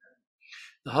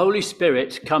The Holy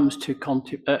Spirit comes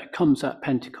at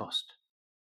Pentecost.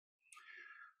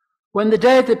 When the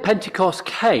day of the Pentecost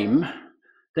came,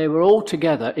 they were all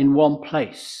together in one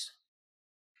place.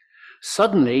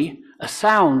 Suddenly, a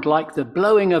sound like the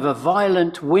blowing of a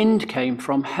violent wind came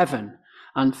from heaven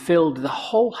and filled the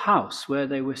whole house where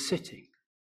they were sitting.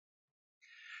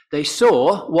 They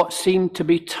saw what seemed to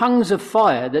be tongues of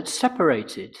fire that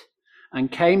separated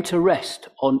and came to rest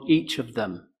on each of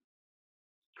them.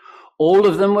 All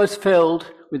of them was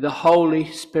filled with the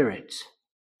Holy Spirit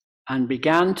and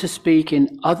began to speak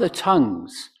in other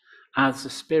tongues as the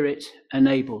Spirit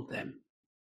enabled them.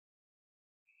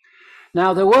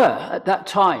 Now there were, at that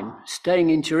time, staying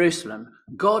in Jerusalem,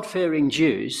 God-fearing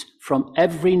Jews from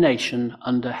every nation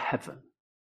under heaven.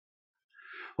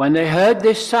 When they heard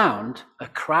this sound, a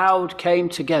crowd came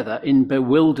together in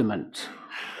bewilderment,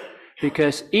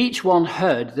 because each one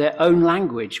heard their own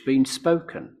language being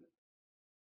spoken.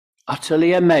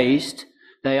 Utterly amazed,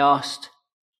 they asked,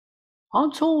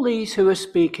 "Aren't all these who are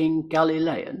speaking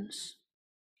Galileans?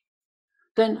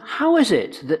 Then how is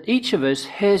it that each of us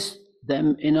hears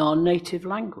them in our native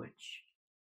language?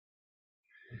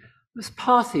 With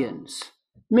Parthians,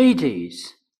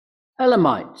 Medes,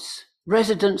 Elamites,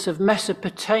 residents of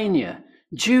Mesopotamia,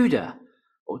 Judea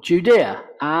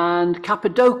and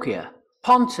Cappadocia,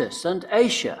 Pontus and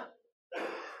Asia,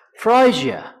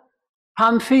 Phrygia,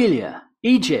 Pamphylia,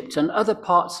 Egypt and other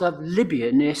parts of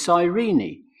Libya near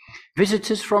Cyrene,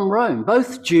 visitors from Rome,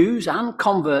 both Jews and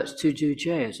converts to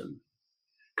Judaism,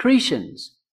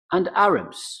 Cretans and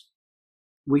Arabs.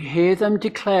 We hear them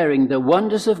declaring the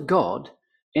wonders of God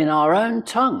in our own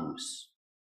tongues."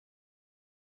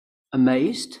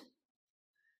 Amazed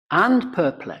and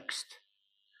perplexed,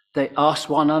 they asked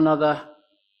one another,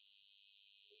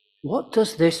 "What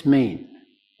does this mean?"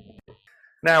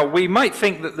 Now, we might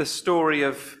think that the story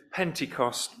of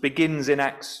Pentecost begins in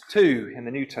Acts 2 in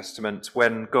the New Testament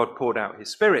when God poured out his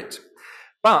Spirit.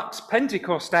 But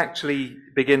Pentecost actually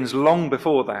begins long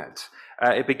before that.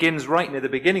 It begins right near the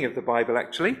beginning of the Bible,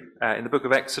 actually, in the book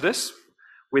of Exodus,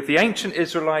 with the ancient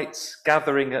Israelites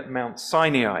gathering at Mount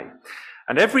Sinai.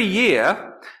 And every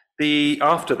year,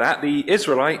 after that, the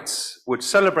Israelites would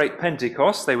celebrate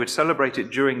Pentecost. They would celebrate it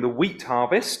during the wheat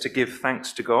harvest to give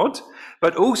thanks to God,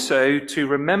 but also to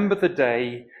remember the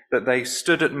day that they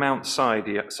stood at Mount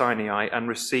Sinai and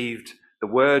received the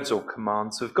words or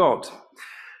commands of God.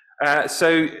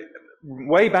 So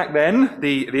way back then,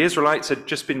 the Israelites had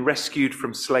just been rescued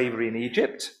from slavery in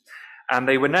Egypt, and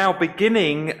they were now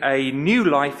beginning a new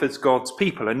life as God's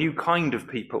people, a new kind of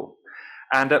people.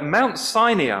 And at Mount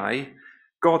Sinai,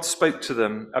 God spoke to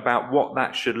them about what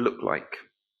that should look like.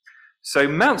 So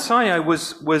Mount Sinai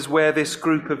was where this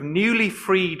group of newly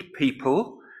freed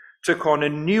people took on a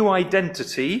new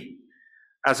identity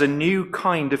as a new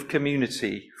kind of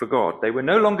community for God. They were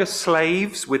no longer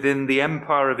slaves within the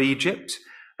empire of Egypt.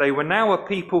 They were now a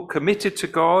people committed to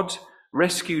God,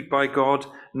 rescued by God,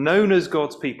 known as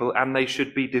God's people, and they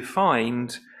should be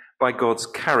defined by God's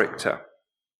character.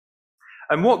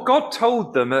 And what God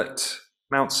told them at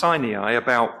Mount Sinai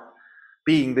about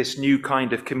being this new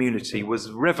kind of community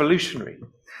was revolutionary.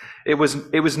 It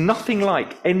was nothing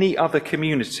like any other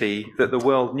community that the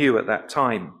world knew at that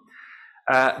time.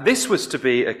 This was to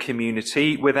be a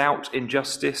community without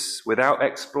injustice, without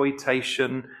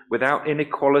exploitation, without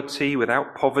inequality,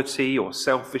 without poverty or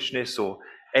selfishness or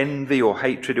envy or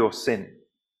hatred or sin.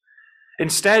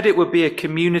 Instead, it would be a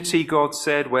community, God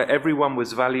said, where everyone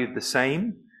was valued the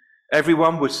same.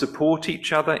 Everyone would support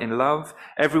each other in love.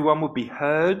 Everyone would be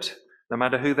heard, no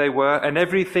matter who they were, and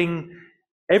everything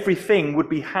would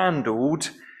be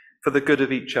handled for the good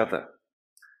of each other.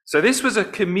 So this was a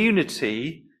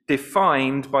community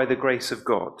defined by the grace of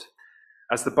God.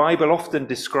 As the Bible often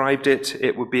described it,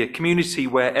 it would be a community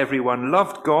where everyone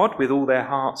loved God with all their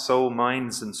heart, soul,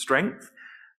 minds, and strength,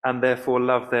 and therefore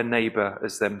loved their neighbour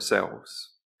as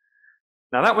themselves.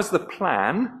 Now that was the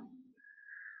plan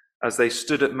as they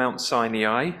stood at Mount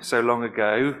Sinai so long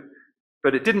ago,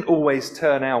 but it didn't always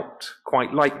turn out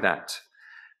quite like that,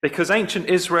 because ancient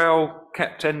Israel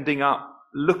kept ending up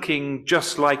looking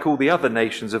just like all the other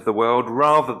nations of the world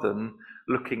rather than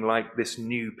looking like this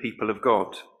new people of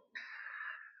God.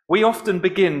 We often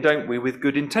begin, don't we, with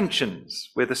good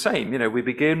intentions. We're the same, we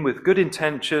begin with good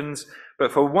intentions,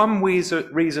 but for one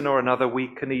reason or another, we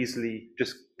can easily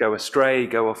just go astray,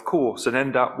 go off course, and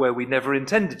end up where we never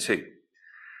intended to.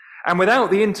 And without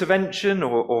the intervention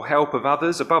or help of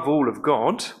others, above all of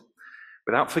God,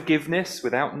 without forgiveness,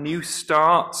 without new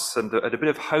starts and a bit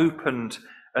of hope and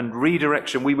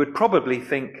redirection, we would probably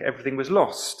think everything was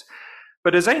lost.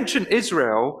 But as ancient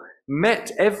Israel,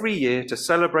 met every year to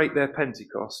celebrate their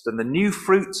Pentecost, and the new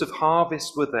fruits of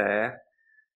harvest were there,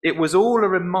 it was all a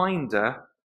reminder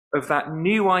of that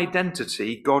new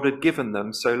identity God had given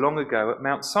them so long ago at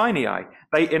Mount Sinai.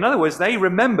 In other words, they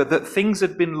remembered that things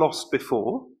had been lost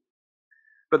before,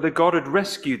 but that God had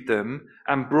rescued them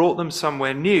and brought them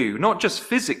somewhere new, not just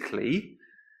physically,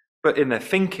 but in their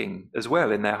thinking as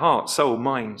well, in their heart, soul,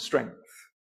 mind, strength.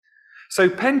 So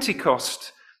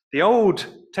Pentecost, the Old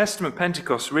Testament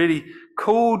Pentecost, really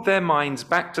called their minds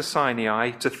back to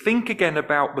Sinai to think again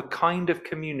about the kind of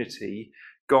community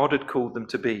God had called them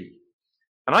to be.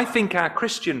 And I think our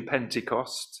Christian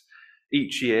Pentecost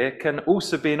each year can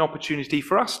also be an opportunity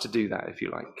for us to do that, if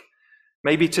you like.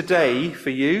 Maybe today,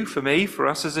 for you, for me, for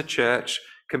us as a church,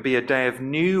 can be a day of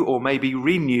new or maybe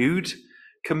renewed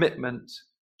commitment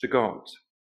to God.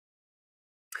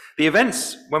 The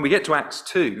events, when we get to Acts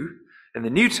 2 in the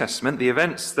New Testament, the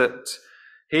events that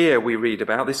here we read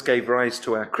about, this gave rise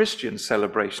to our Christian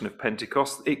celebration of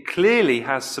Pentecost. It clearly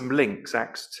has some links,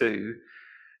 Acts 2,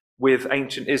 with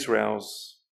ancient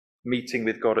Israel's meeting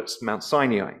with God at Mount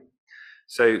Sinai.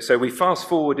 So we fast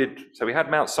forwarded, so we had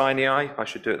Mount Sinai. I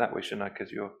should do it that way, shouldn't I?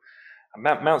 Because you're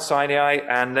Mount Sinai,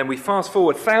 and then we fast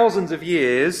forward thousands of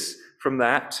years from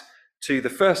that to the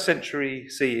 1st century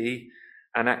CE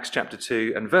and Acts chapter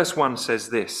 2. And verse 1 says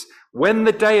this: when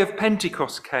the day of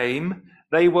Pentecost came,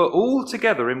 they were all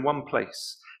together in one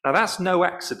place. Now that's no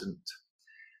accident.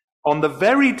 On the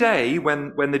very day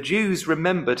when the Jews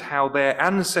remembered how their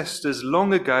ancestors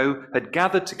long ago had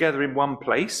gathered together in one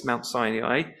place, Mount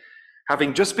Sinai,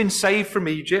 having just been saved from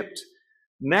Egypt,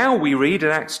 now we read in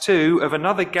Acts 2 of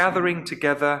another gathering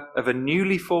together of a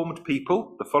newly formed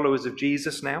people, the followers of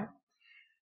Jesus now.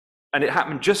 And it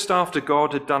happened just after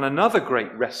God had done another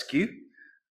great rescue.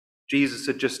 Jesus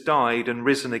had just died and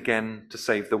risen again to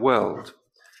save the world.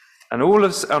 And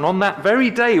on that very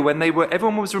day when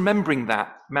everyone was remembering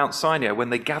that, Mount Sinai, when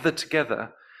they gathered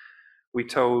together, we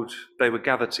told they were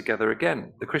gathered together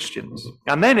again, the Christians.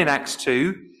 And then in Acts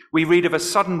 2, we read of a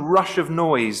sudden rush of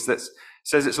noise that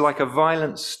says it's like a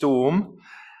violent storm.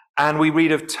 And we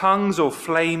read of tongues or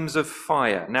flames of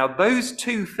fire. Now, those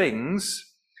two things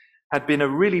had been a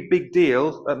really big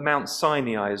deal at Mount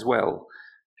Sinai as well.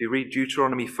 If you read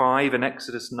Deuteronomy 5 and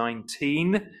Exodus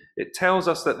 19, it tells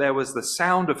us that there was the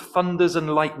sound of thunders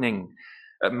and lightning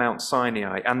at Mount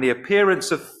Sinai and the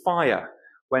appearance of fire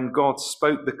when God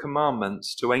spoke the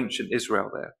commandments to ancient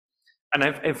Israel there.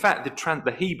 And in fact,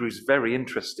 the Hebrew is very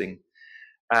interesting.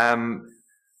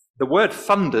 The word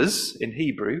thunders in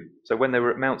Hebrew, so when they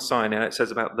were at Mount Sinai, it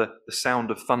says about the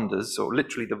sound of thunders, or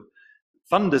literally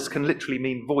thunders can literally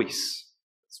mean voice.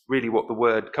 That's really what the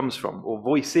word comes from, or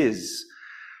voice is.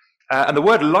 And the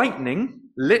word lightning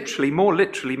more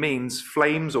literally means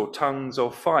flames or tongues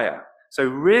or fire. So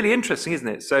really interesting, isn't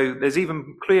it? So there's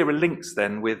even clearer links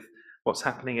then with what's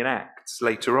happening in Acts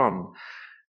later on.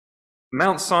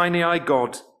 Mount Sinai,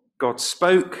 God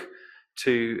spoke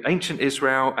to ancient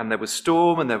Israel, and there was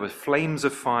storm and there were flames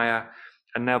of fire.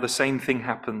 And now the same thing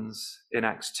happens in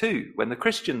Acts 2 when the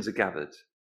Christians are gathered.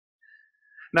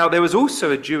 Now, there was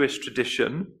also a Jewish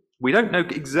tradition. We don't know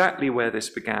exactly where this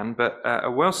began, but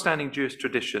a well-standing Jewish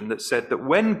tradition that said that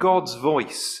when God's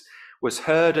voice was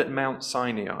heard at Mount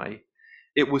Sinai,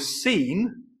 it was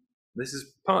seen. This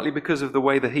is partly because of the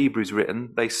way the Hebrew's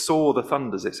written. They saw the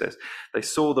thunders, it says. They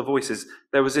saw the voices.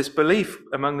 There was this belief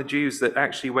among the Jews that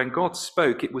actually when God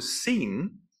spoke, it was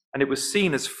seen, and it was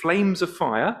seen as flames of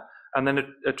fire. And then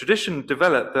a tradition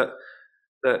developed that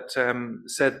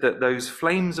said that those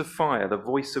flames of fire, the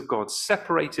voice of God,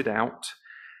 separated out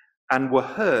and were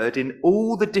heard in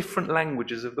all the different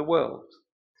languages of the world.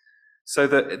 So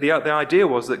that the idea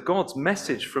was that God's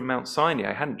message from Mount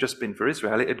Sinai hadn't just been for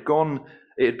Israel. It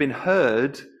had been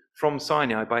heard from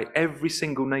Sinai by every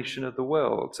single nation of the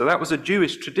world. So that was a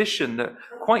Jewish tradition that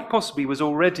quite possibly was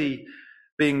already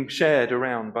being shared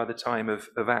around by the time of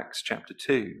Acts chapter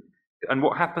 2. And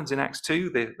what happens in Acts 2?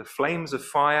 The flames of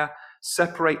fire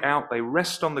separate out, they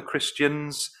rest on the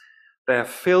Christians, they're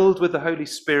filled with the Holy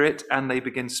Spirit, and they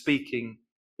begin speaking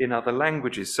in other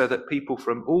languages, so that people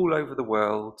from all over the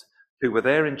world who were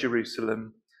there in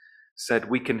Jerusalem said,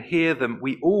 we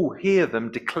all hear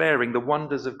them declaring the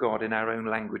wonders of God in our own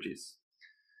languages.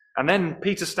 And then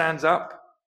Peter stands up,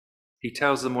 he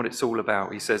tells them what it's all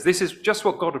about. He says, this is just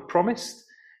what God had promised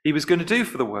he was going to do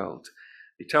for the world.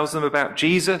 He tells them about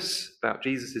Jesus'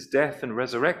 death and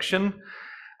resurrection,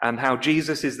 and how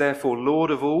Jesus is therefore Lord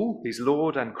of all. He's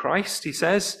Lord and Christ, he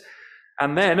says.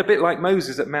 And then, a bit like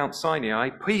Moses at Mount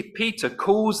Sinai, Peter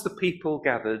calls the people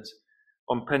gathered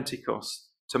on Pentecost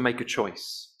to make a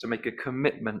choice, to make a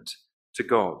commitment to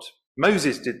God.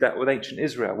 Moses did that with ancient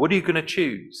Israel. What are you going to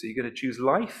choose? Are you going to choose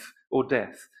life or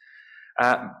death?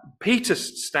 Peter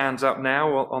stands up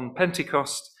now on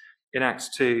Pentecost in Acts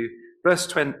 2, verse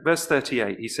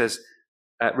 38. He says,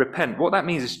 repent. What that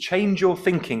means is change your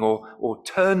thinking or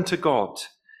turn to God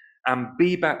and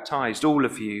be baptized, all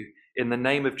of you, in the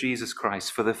name of Jesus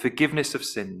Christ for the forgiveness of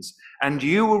sins. And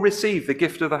you will receive the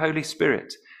gift of the Holy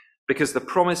Spirit, because the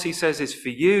promise, he says, is for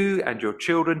you and your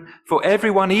children, for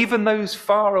everyone, even those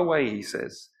far away, he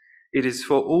says. It is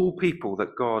for all people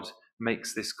that God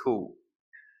makes this call.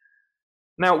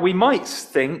 Now, we might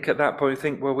think at that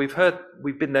point, well,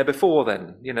 we've been there before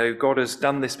then. You know, God has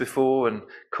done this before and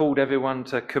called everyone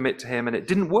to commit to him, and it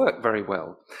didn't work very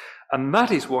well. And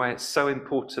that is why it's so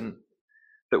important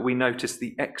that we notice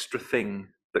the extra thing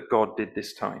that God did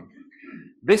this time.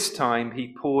 This time,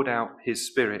 he poured out his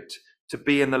Spirit to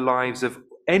be in the lives of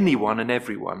anyone and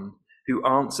everyone who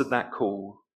answered that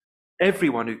call.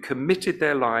 Everyone who committed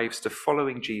their lives to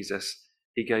following Jesus,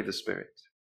 he gave the Spirit.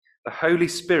 The Holy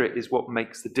Spirit is what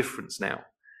makes the difference now.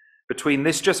 Between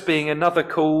this just being another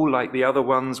call like the other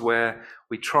ones where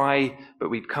we try, but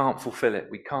we can't fulfill it,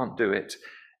 we can't do it.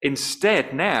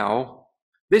 Instead, now,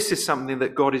 this is something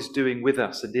that God is doing with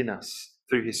us and in us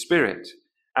through his Spirit,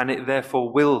 and it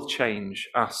therefore will change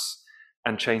us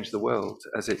and change the world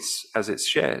as it's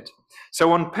shared.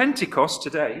 So on Pentecost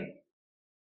today,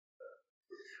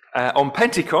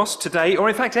 or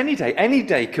in fact any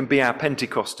day can be our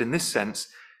Pentecost in this sense.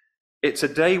 It's a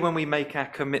day when we make our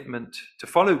commitment to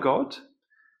follow God.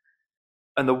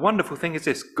 And the wonderful thing is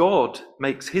this: God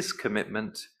makes his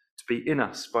commitment to be in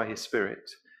us by his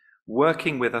Spirit,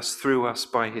 working with us, through us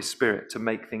by his Spirit to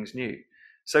make things new.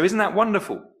 So isn't that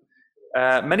wonderful?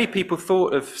 Many people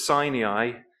thought of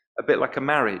Sinai a bit like a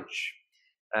marriage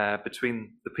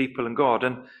between the people and God.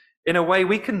 And in a way,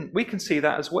 we can see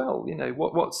that as well. You know,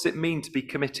 what's it mean to be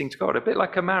committing to God? A bit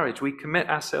like a marriage. We commit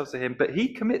ourselves to him, but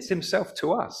he commits himself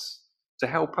to us to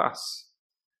help us.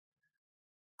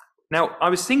 Now, I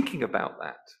was thinking about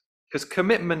that because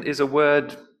commitment is a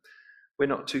word we're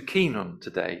not too keen on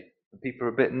today. People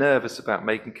are a bit nervous about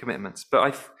making commitments.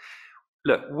 But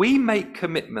look, we make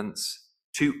commitments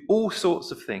to all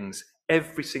sorts of things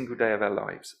every single day of our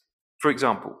lives. For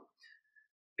example,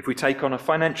 if we take on a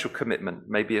financial commitment,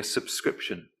 maybe a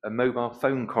subscription, a mobile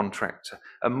phone contract,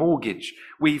 a mortgage,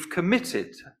 we've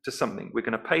committed to something. We're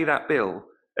going to pay that bill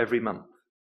every month.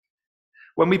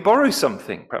 When we borrow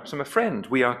something, perhaps from a friend,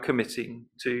 we are committing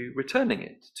to returning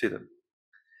it to them.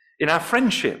 In our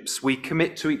friendships, we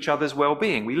commit to each other's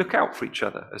well-being. We look out for each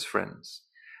other as friends.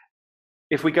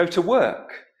 If we go to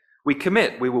work, we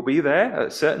commit we will be there at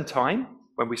a certain time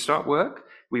when we start work.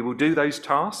 We will do those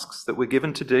tasks that we're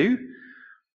given to do.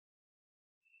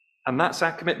 And that's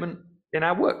our commitment in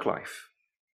our work life.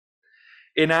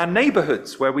 In our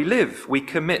neighborhoods where we live, we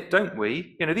commit, don't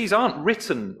we? You know, these aren't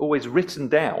always written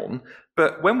down,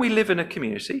 but when we live in a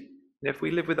community, if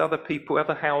we live with other people,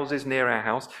 other houses near our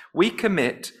house, we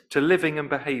commit to living and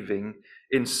behaving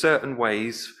in certain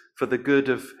ways for the good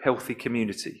of healthy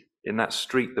community in that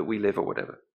street that we live or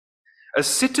whatever. As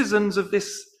citizens of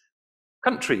this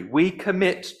country, we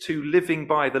commit to living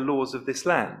by the laws of this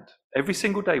land. Every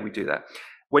single day we do that.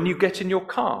 When you get in your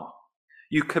car,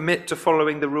 you commit to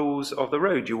following the rules of the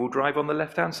road. You will drive on the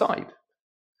left-hand side.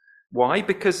 Why?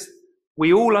 Because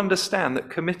we all understand that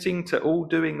committing to all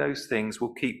doing those things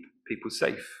will keep people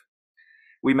safe.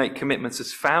 We make commitments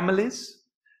as families.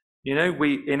 You know,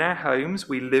 in our homes,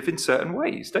 we live in certain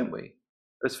ways, don't we?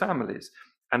 As families.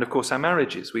 And of course, our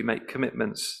marriages, we make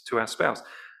commitments to our spouse.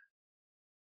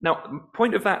 Now, the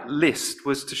point of that list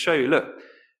was to show you, look,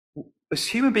 as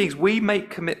human beings, we make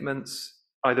commitments,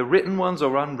 either written ones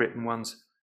or unwritten ones,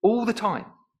 all the time.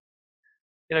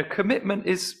 You know, commitment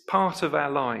is part of our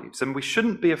lives, and we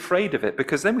shouldn't be afraid of it,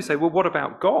 because then we say, well, what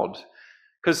about God?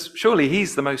 Because surely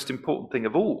he's the most important thing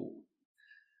of all.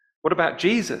 What about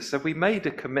Jesus? Have we made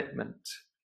a commitment?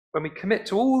 When we commit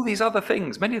to all these other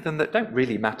things, many of them that don't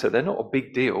really matter, they're not a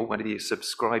big deal, whether you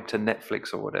subscribe to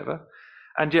Netflix or whatever,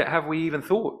 and yet have we even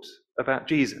thought about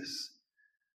Jesus?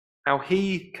 How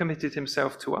he committed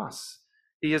himself to us.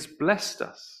 He has blessed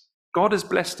us. God has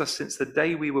blessed us since the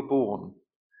day we were born.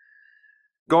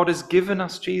 God has given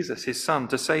us Jesus, his son,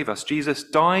 to save us. Jesus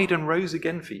died and rose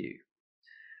again for you.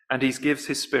 And he gives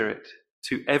his Spirit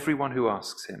to everyone who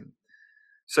asks him.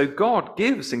 So God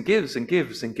gives and gives and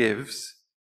gives and gives.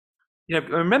 You know,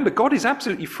 remember, God is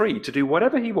absolutely free to do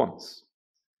whatever he wants.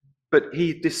 But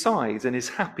he decides and is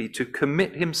happy to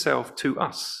commit himself to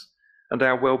us and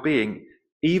our well-being,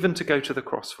 even to go to the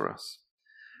cross for us.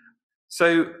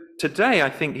 So today, I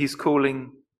think he's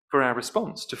calling for our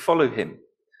response, to follow him.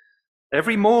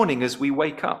 Every morning as we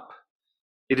wake up,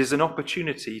 It is an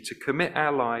opportunity to commit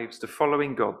our lives to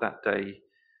following God that day,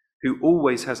 who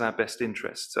always has our best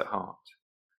interests at heart.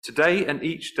 Today and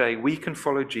each day we can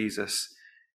follow Jesus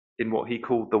in what he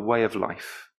called the way of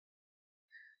life.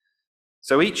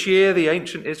 So each year the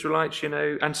ancient Israelites,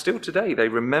 and still today, they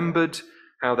remembered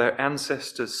how their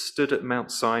ancestors stood at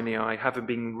Mount Sinai, having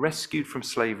been rescued from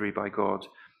slavery by God,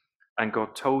 and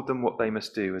God told them what they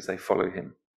must do as they follow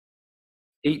him.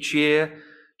 Each year,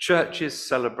 churches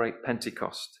celebrate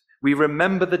Pentecost. We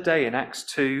remember the day in Acts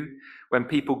 2 when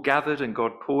people gathered and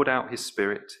God poured out his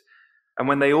Spirit, and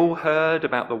when they all heard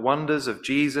about the wonders of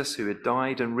Jesus who had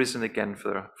died and risen again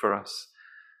for us.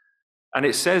 And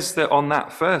it says that on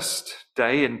that first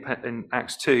day in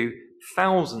Acts 2,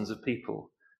 thousands of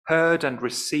people heard and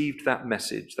received that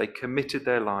message. They committed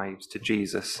their lives to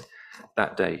Jesus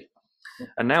that day.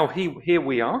 And now here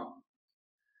we are,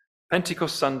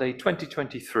 Pentecost Sunday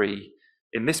 2023,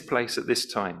 in this place at this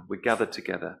time, we're gathered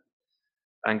together.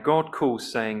 And God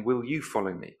calls saying, will you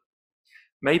follow me?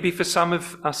 Maybe for some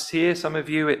of us here, some of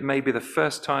you, it may be the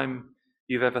first time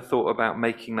you've ever thought about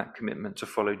making that commitment to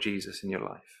follow Jesus in your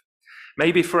life.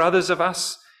 Maybe for others of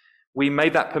us, we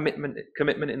made that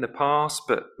commitment in the past,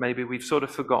 but maybe we've sort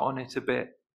of forgotten it a bit.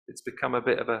 It's become a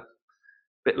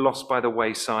bit lost by the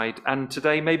wayside. And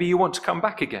today, maybe you want to come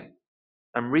back again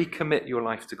and recommit your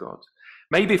life to God.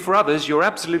 Maybe for others, you're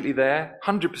absolutely there,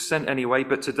 100% anyway,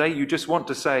 but today you just want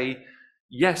to say,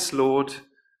 yes, Lord,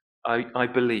 I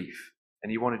believe.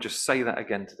 And you want to just say that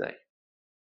again today.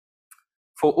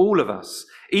 For all of us,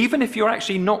 even if you're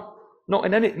actually not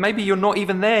in any, maybe you're not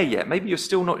even there yet. Maybe you're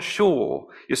still not sure.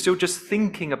 You're still just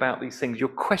thinking about these things.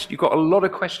 You've got a lot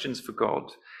of questions for God.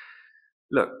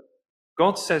 Look,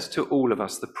 God says to all of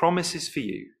us, the promise is for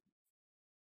you.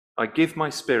 I give my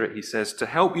Spirit, he says, to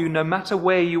help you no matter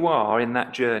where you are in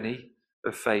that journey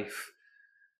of faith.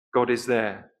 God is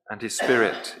there, and his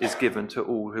Spirit is given to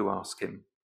all who ask him.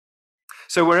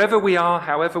 So wherever we are,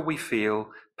 however we feel,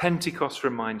 Pentecost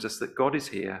reminds us that God is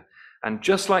here. And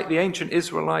just like the ancient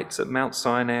Israelites at Mount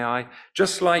Sinai,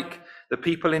 just like the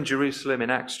people in Jerusalem in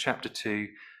Acts chapter 2,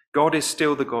 God is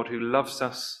still the God who loves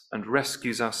us and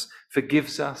rescues us,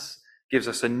 forgives us, gives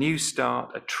us a new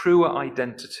start, a truer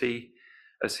identity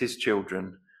as his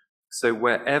children. So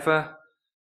wherever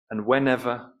and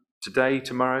whenever, today,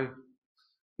 tomorrow,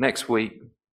 next week,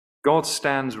 God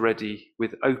stands ready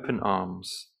with open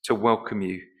arms to welcome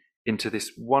you into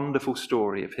this wonderful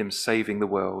story of him saving the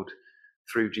world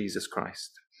through Jesus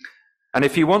Christ. And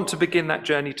if you want to begin that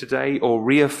journey today or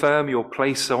reaffirm your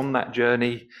place on that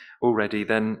journey already,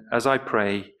 then as I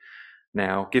pray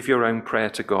now, give your own prayer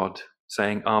to God,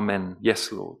 saying, Amen,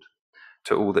 yes, Lord,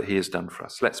 to all that he has done for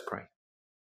us. Let's pray.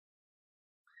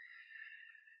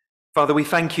 Father, we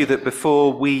thank you that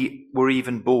before we were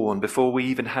even born, before we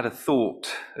even had a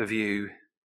thought of you,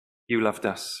 you loved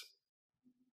us.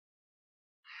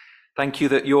 Thank you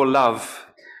that your love,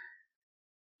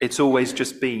 it's always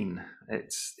just been.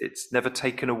 It's never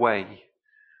taken away.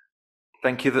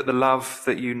 Thank you that the love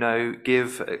that you know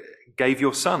gave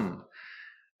your Son,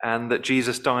 and that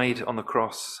Jesus died on the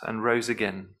cross and rose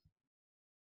again.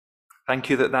 Thank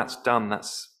you that that's done.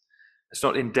 It's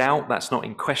not in doubt. That's not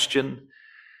in question.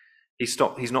 He's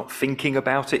not thinking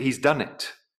about it. He's done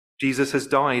it. Jesus has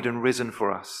died and risen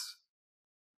for us.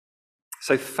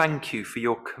 So thank you for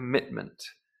your commitment,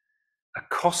 a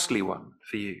costly one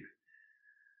for you,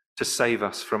 to save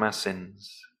us from our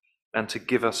sins and to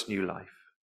give us new life.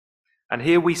 And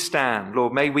here we stand,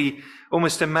 Lord, may we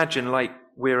almost imagine like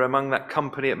we're among that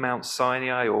company at Mount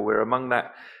Sinai, or we're among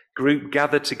that group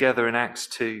gathered together in Acts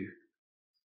 2,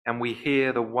 and we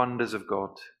hear the wonders of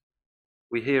God.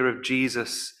 We hear of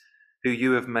Jesus, who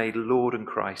you have made Lord and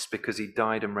Christ because he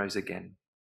died and rose again.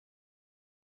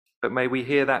 But may we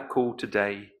hear that call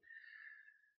today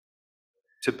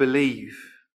to believe,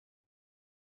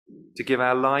 to give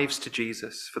our lives to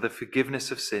Jesus for the forgiveness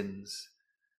of sins,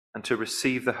 and to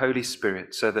receive the Holy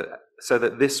Spirit so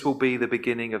that this will be the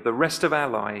beginning of the rest of our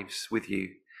lives with you.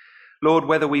 Lord,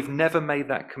 whether we've never made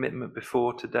that commitment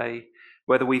before today,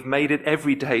 whether we've made it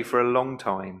every day for a long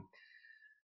time,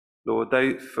 Lord,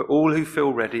 for all who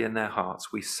feel ready in their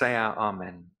hearts, we say our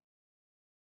Amen.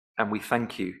 And we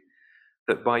thank you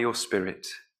that by your Spirit,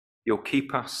 you'll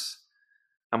keep us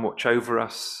and watch over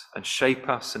us and shape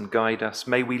us and guide us.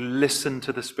 May we listen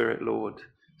to the Spirit, Lord.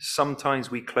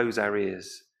 Sometimes we close our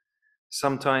ears.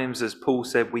 Sometimes, as Paul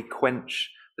said, we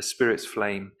quench the Spirit's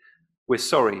flame. We're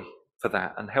sorry for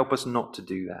that, and help us not to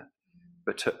do that,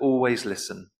 but to always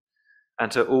listen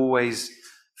and to always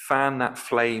fan that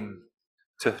flame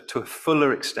to a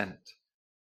fuller extent,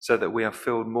 so that we are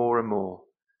filled more and more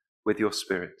with your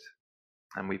Spirit.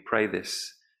 And we pray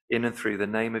this in and through the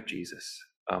name of Jesus.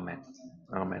 Amen.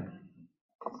 Amen.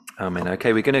 Amen.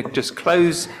 Okay, we're going to just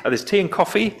close. There's tea and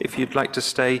coffee if you'd like to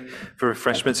stay for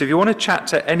refreshments. If you want to chat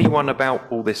to anyone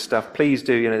about all this stuff, please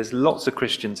do. There's lots of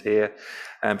Christians here.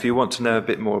 If you want to know a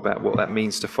bit more about what that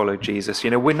means to follow Jesus,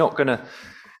 we're not going to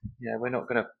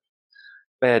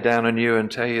bear down on you and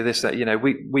tell you this, that.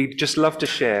 We just love to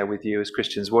share with you as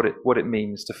Christians what it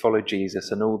means to follow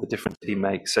Jesus and all the difference he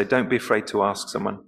makes. So don't be afraid to ask someone.